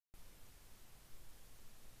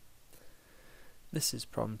This is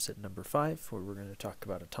problem set number 5, where we're going to talk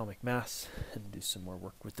about atomic mass and do some more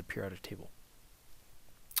work with the periodic table.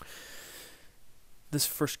 This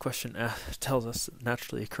first question tells us that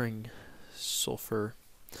naturally occurring sulfur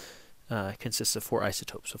consists of 4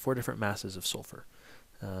 isotopes, so 4 different masses of sulfur.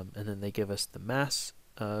 And then they give us the mass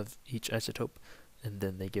of each isotope, and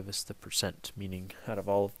then they give us the percent, meaning out of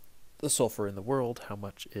all of the sulfur in the world, how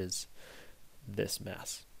much is this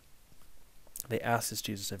mass. They asked us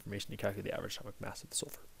to use this information to calculate the average atomic mass of the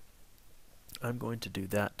sulfur. I'm going to do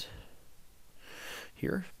that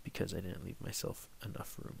here because I didn't leave myself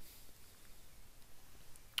enough room.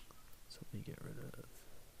 So let me get rid of...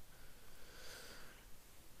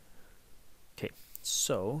 Okay,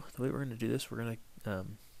 so the way we're going to do this, we're going to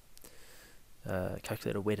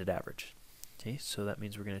calculate a weighted average. Okay, so that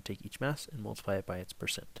means we're going to take each mass and multiply it by its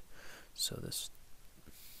percent. So that's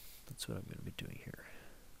what I'm going to be doing here.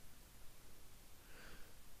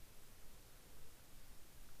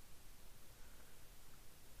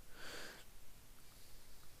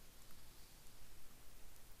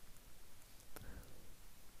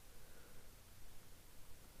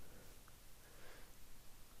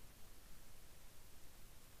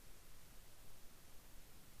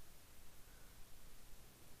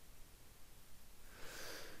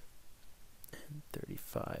 And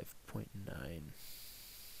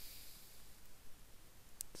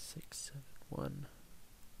 35.9671.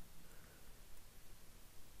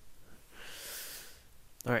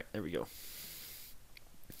 Alright, there we go.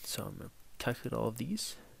 So I'm going to calculate all of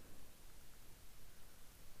these.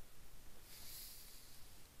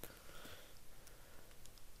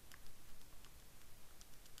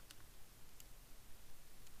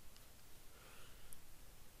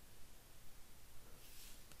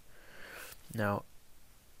 Now,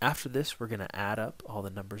 after this, we're going to add up all the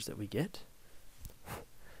numbers that we get.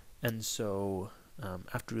 And so,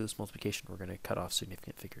 after this multiplication, we're going to cut off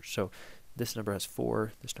significant figures. So, this number has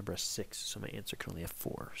 4, this number has 6, so my answer can only have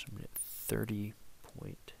 4. So I'm going to get 30.39.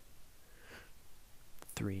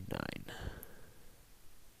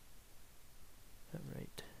 Is that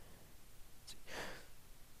right? Let's see.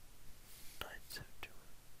 972.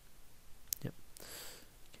 Yep.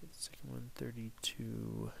 Okay, the second one,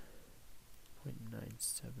 32.9715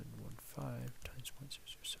 times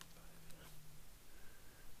 0.0075.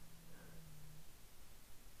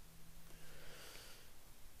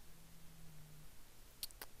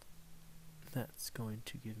 That's going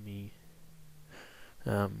to give me,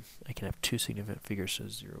 I can have 2 significant figures, so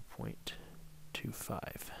 0.25.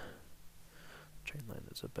 Try and line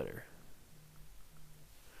those up better.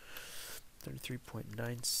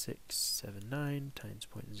 33.9679 times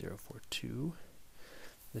 0.042.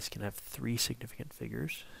 This can have 3 significant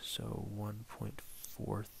figures, so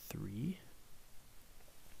 1.43.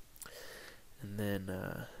 And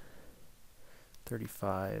then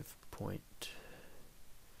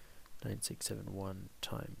 35.9671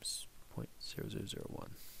 times 0.0001.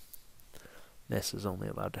 This is only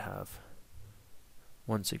allowed to have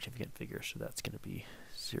 1 significant figure, so that's going to be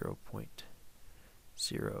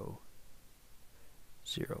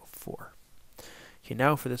 0.004. Okay,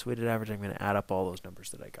 now for this weighted average, I'm going to add up all those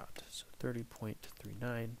numbers that I got. So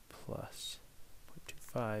 30.39 plus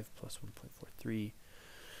 0.25 plus 1.43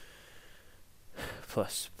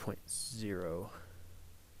 plus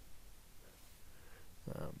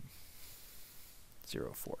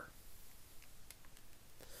 0.004.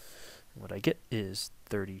 And what I get is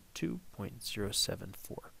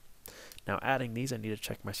 32.074. Now adding these, I need to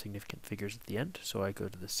check my significant figures at the end. So I go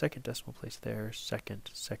to the second decimal place there,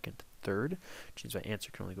 second, third, which means my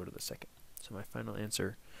answer can only go to the second. So my final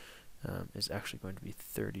answer is actually going to be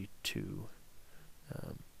 32.07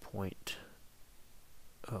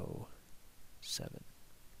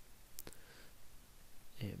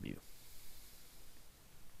 AMU.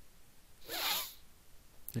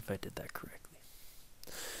 If I did that correctly.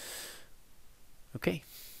 Okay,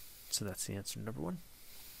 so that's the answer to number 1.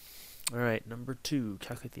 Alright, number 2,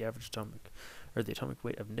 calculate the average atomic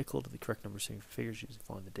weight of nickel to the correct number of significant figures using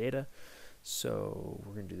following the data. So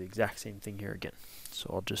we're going to do the exact same thing here again. So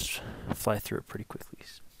I'll just fly through it pretty quickly.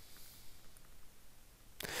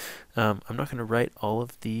 I'm not going to write all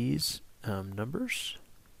of these numbers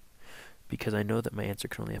because I know that my answer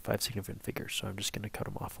can only have 5 significant figures, so I'm just going to cut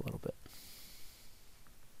them off a little bit.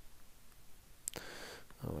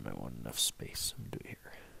 Oh, and I want enough space. I'm going to do it here.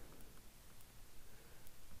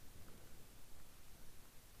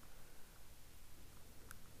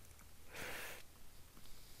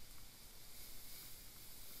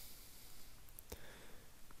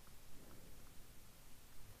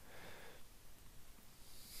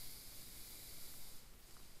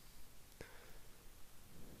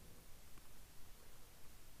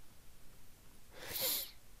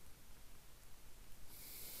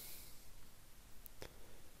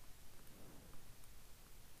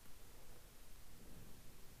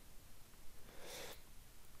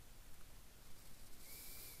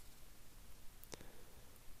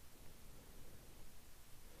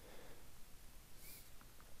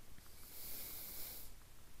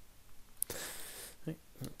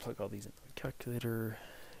 calculator.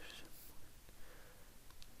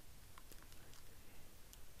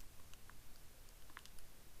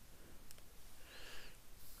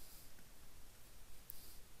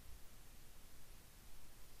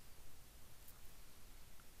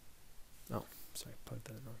 Oh, sorry, plugged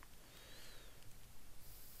that in wrong.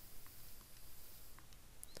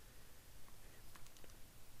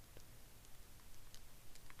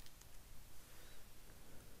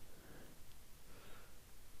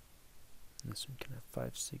 This one can have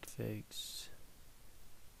 5 sig figs.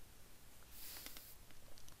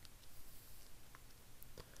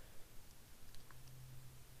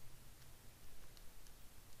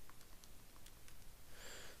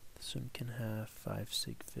 This one can have 5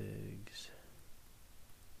 sig figs.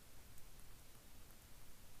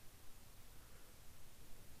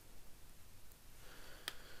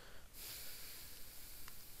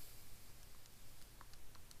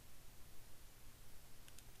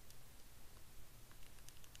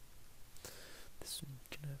 This one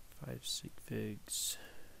can have 5 sig figs.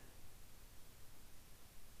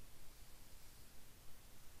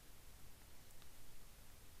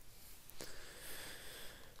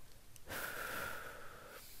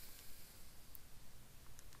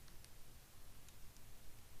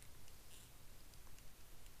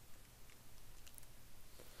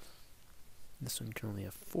 This one can only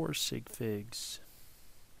have 4 sig figs.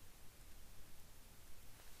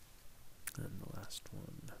 And the last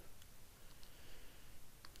one.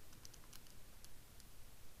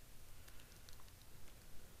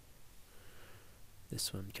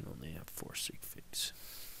 This one can only have 4 sig figs.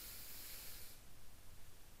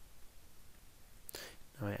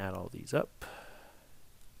 Now I add all these up.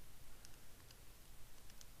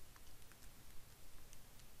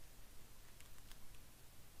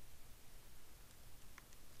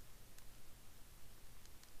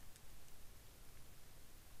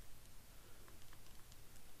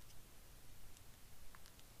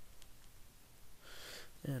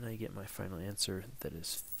 And I get my final answer that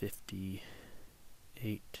is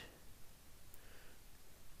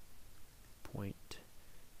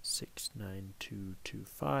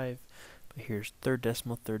 58.69225. But here's third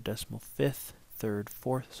decimal, fifth, third,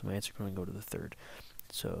 fourth. So my answer can only go to the third.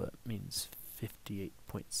 So that means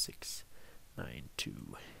 58.692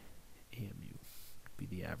 AMU would be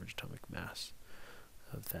the average atomic mass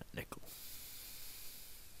of that nickel.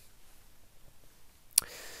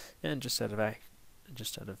 And just out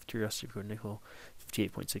of curiosity for nickel,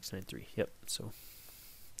 58.693. Yep, so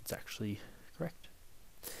it's actually correct.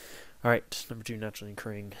 All right, number 2, naturally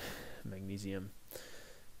occurring magnesium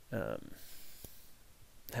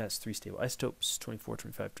has 3 stable isotopes, 24,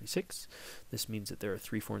 25, 26. This means that there are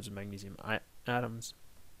 3 forms of magnesium atoms,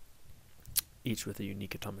 each with a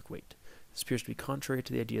unique atomic weight. This appears to be contrary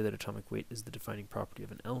to the idea that atomic weight is the defining property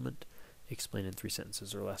of an element. Explain in 3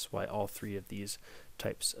 sentences or less why all 3 of these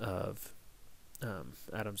types of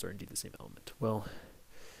atoms are indeed the same element. Well,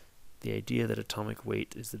 the idea that atomic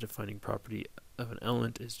weight is the defining property of an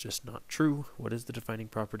element is just not true. What is the defining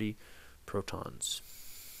property? Protons.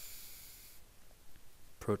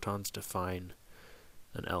 Protons define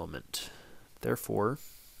an element. Therefore,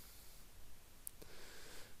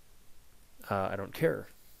 I don't care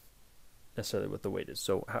necessarily what the weight is.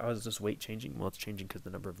 So how is this weight changing? Well, it's changing because the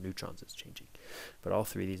number of neutrons is changing. But all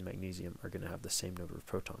 3 of these magnesium are going to have the same number of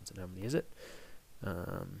protons. And how many is it?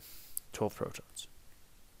 12 protons.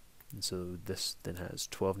 And so this then has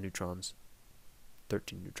 12 neutrons,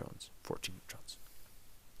 13 neutrons, 14 neutrons.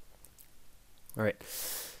 All right.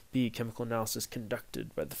 B, chemical analysis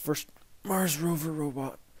conducted by the first Mars rover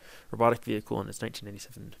robotic vehicle in its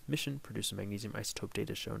 1997 mission produced magnesium isotope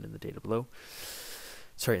data shown in the data below.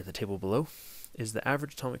 In the table below. Is the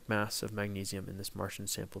average atomic mass of magnesium in this Martian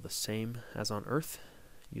sample the same as on Earth?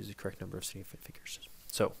 Use the correct number of significant figures.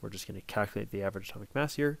 So we're just going to calculate the average atomic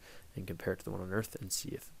mass here and compare it to the one on Earth and see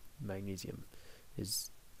if magnesium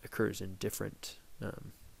occurs in different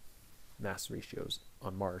mass ratios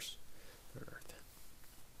on Mars than on Earth.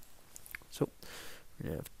 So we're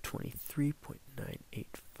going to have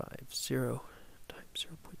 23.9850 times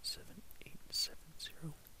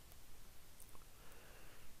 0.7870.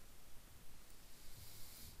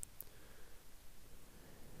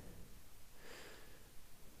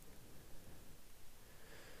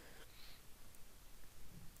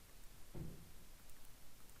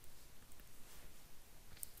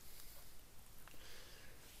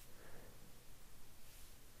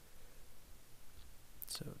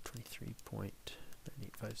 So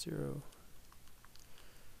 23.9850.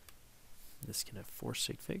 This can have 4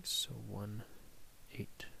 sig figs, so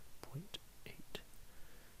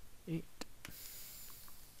 18.88.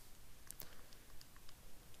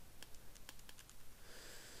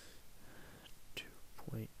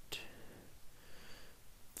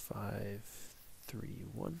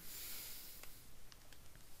 2.531.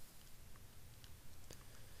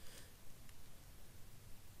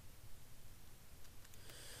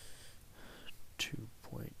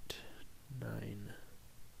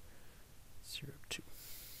 .902.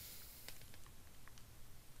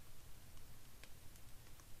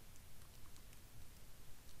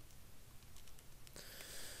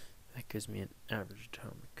 That gives me an average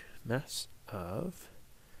atomic mass of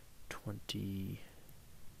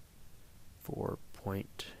 24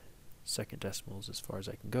 second decimals as far as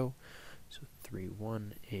I can go. So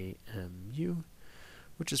 31 AMU,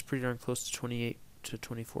 which is pretty darn close to 28 to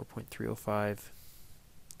 24.305.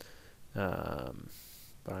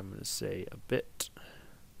 But I'm going to say a bit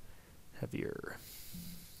heavier.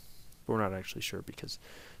 But we're not actually sure because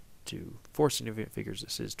to 4 significant figures,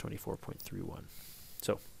 this is 24.31.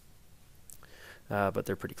 So, but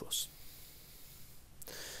they're pretty close.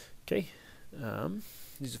 Okay, these are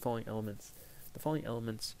the following elements. The following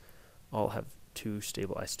elements all have 2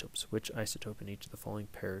 stable isotopes. Which isotope in each of the following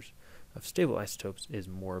pairs of stable isotopes is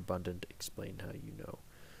more abundant? Explain how you know.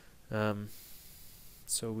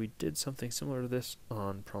 So we did something similar to this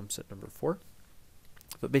on problem set number 4.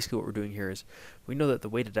 But basically what we're doing here is we know that the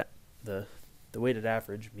weighted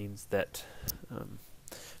average means that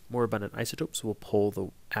more abundant isotopes will pull the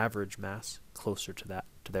average mass closer to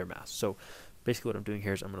their mass. So basically what I'm doing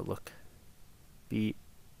here is I'm going to look B10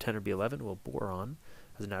 or B11. Well, boron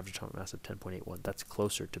has an average atomic mass of 10.81. That's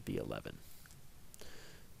closer to B11.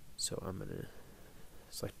 So I'm going to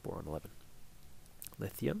select boron 11.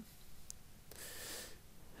 Lithium,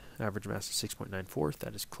 average mass is 6.94.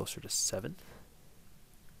 That is closer to 7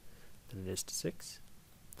 than it is to 6.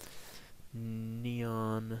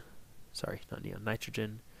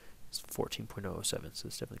 Nitrogen is 14.007, so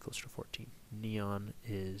it's definitely closer to 14. Neon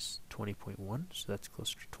is 20.1, so that's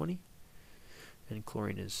closer to 20. And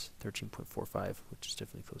chlorine is 13.45, which is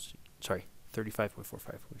definitely close to,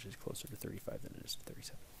 35.45, which is closer to 35 than it is to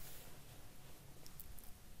 37.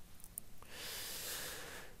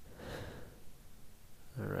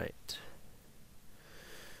 All right.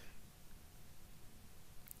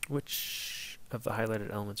 Which of the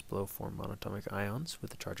highlighted elements below form monatomic ions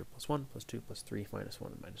with a charge of +1, +2, +3,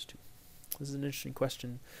 -1, and -2? This is an interesting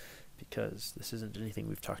question because this isn't anything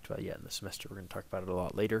we've talked about yet in the semester. We're going to talk about it a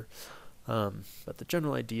lot later. But the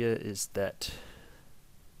general idea is that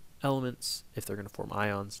elements, if they're going to form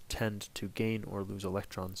ions, tend to gain or lose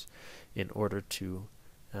electrons in order to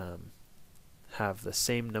have the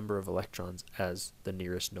same number of electrons as the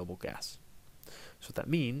nearest noble gas. So what that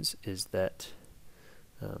means is that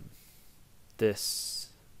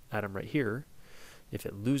this atom right here, if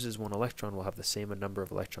it loses 1 electron, will have the same number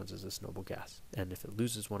of electrons as this noble gas. And if it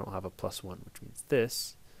loses 1, it will have a +1, which means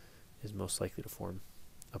this is most likely to form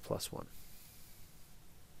a +1.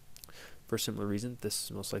 For a similar reason, this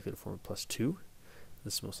is most likely to form a +2.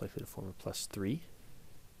 This is most likely to form a +3.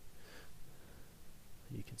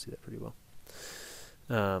 You can see that pretty well.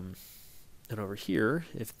 And over here,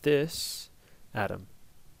 if this atom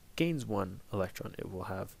gains 1 electron, it will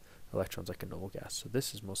have electrons like a noble gas. So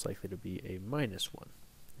this is most likely to be a -1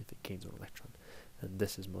 if it gains 1 electron. And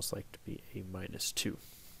this is most likely to be a -2.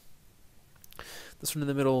 This one in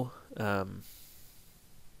the middle,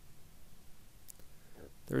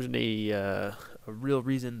 there isn't a real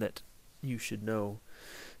reason that you should know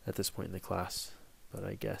at this point in the class, but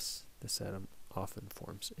I guess this atom often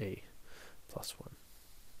forms a +1.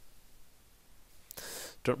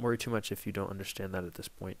 Don't worry too much if you don't understand that at this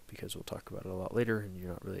point, because we'll talk about it a lot later and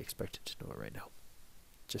you're not really expected to know it right now.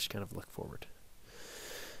 Just kind of look forward.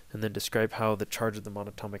 And then describe how the charge of the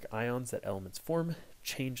monatomic ions that elements form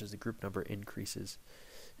change as the group number increases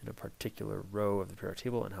in a particular row of the periodic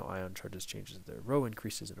table, and how ion charges change as their row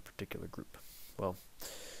increases in a particular group. Well,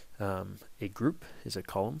 a group is a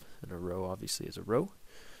column, and a row obviously is a row.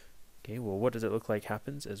 Okay, well, what does it look like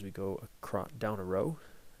happens as we go down a row?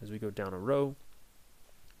 As we go down a row,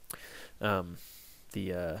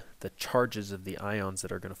 the charges of the ions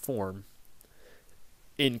that are going to form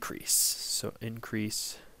increase. So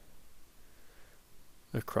increase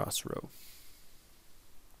across row.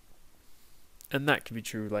 And that can be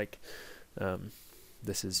true, like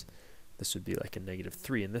this would be like a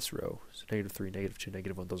 -3 in this row. So -3, -2,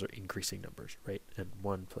 -1, those are increasing numbers, right? And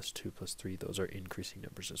 1 + 2 + 3, those are increasing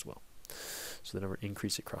numbers as well. So the number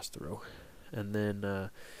increase across the row. And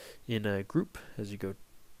then in a group, as you go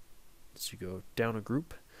down a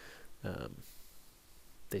group,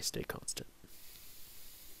 they stay constant.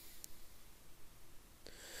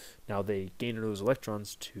 Now they gain or lose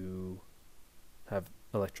electrons to have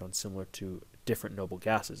electrons similar to different noble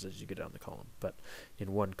gases as you go down the column. But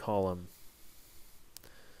in one column,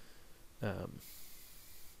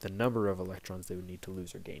 the number of electrons they would need to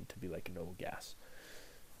lose or gain to be like a noble gas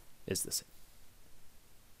is the same.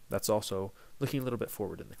 That's also looking a little bit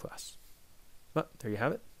forward in the class. But there you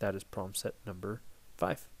have it. That is problem set number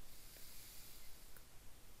 5.